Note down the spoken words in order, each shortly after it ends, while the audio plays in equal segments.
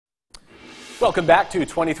Welcome back to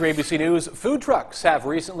 23 ABC News. Food trucks have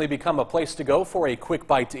recently become a place to go for a quick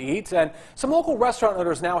bite to eat, and some local restaurant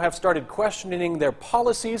owners now have started questioning their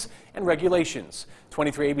policies and regulations.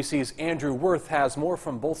 23 ABC's Andrew Worth has more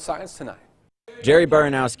from both sides tonight. Jerry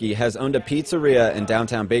Baranowski has owned a pizzeria in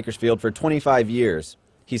downtown Bakersfield for 25 years.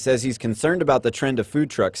 He says he's concerned about the trend of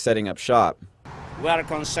food trucks setting up shop. We are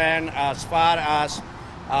concerned as far as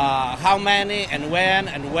how many and when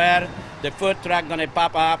and where the food truck going to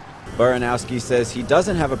pop up. Baranowski says he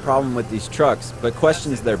doesn't have a problem with these trucks, but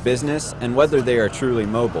questions their business and whether they are truly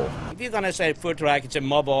mobile. If you're going to say food truck, it's a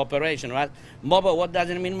mobile operation, right? Mobile, what does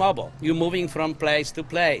it mean mobile? You're moving from place to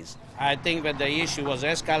place. I think that the issue was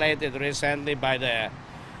escalated recently by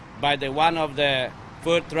the one of the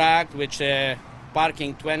food truck, which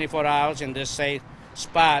parking 24 hours in the same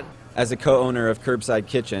spot. As a co-owner of Curbside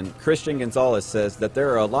Kitchen, Christian Gonzalez says that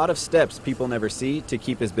there are a lot of steps people never see to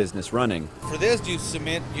keep his business running. For this, you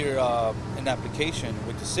submit your an application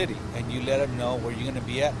with the city, and you let them know where you're going to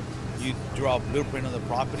be at. You draw a blueprint of the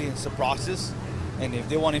property, and it's a process. And if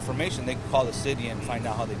they want information, they can call the city and find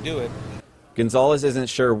out how they do it. Gonzalez isn't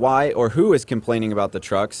sure why or who is complaining about the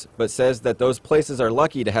trucks, but says that those places are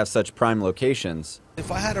lucky to have such prime locations.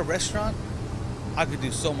 If I had a restaurant, I could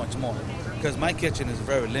do so much more, because my kitchen is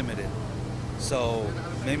very limited. So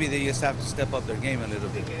maybe they just have to step up their game a little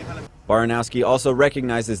bit. Baranowski also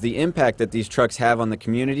recognizes the impact that these trucks have on the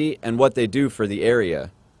community and what they do for the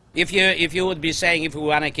area. If you would be saying if we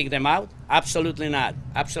want to kick them out, absolutely not.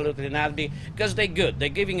 Absolutely not, because they're good. They're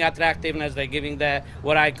giving attractiveness. They're giving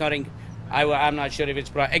what I'm not sure if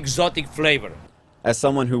it's exotic flavor. As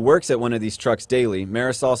someone who works at one of these trucks daily,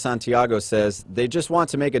 Marisol Santiago says they just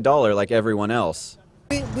want to make a dollar like everyone else.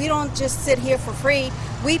 We don't just sit here for free.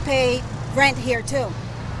 We pay rent here too,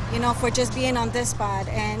 for just being on this spot.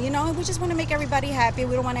 And, we just want to make everybody happy.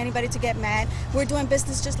 We don't want anybody to get mad. We're doing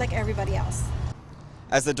business just like everybody else.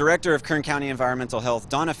 As the director of Kern County Environmental Health,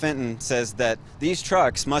 Donna Fenton says that these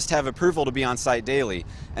trucks must have approval to be on site daily,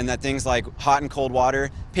 and that things like hot and cold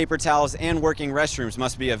water, paper towels, and working restrooms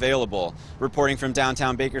must be available. Reporting from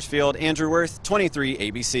downtown Bakersfield, Andrew Worth, 23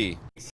 ABC.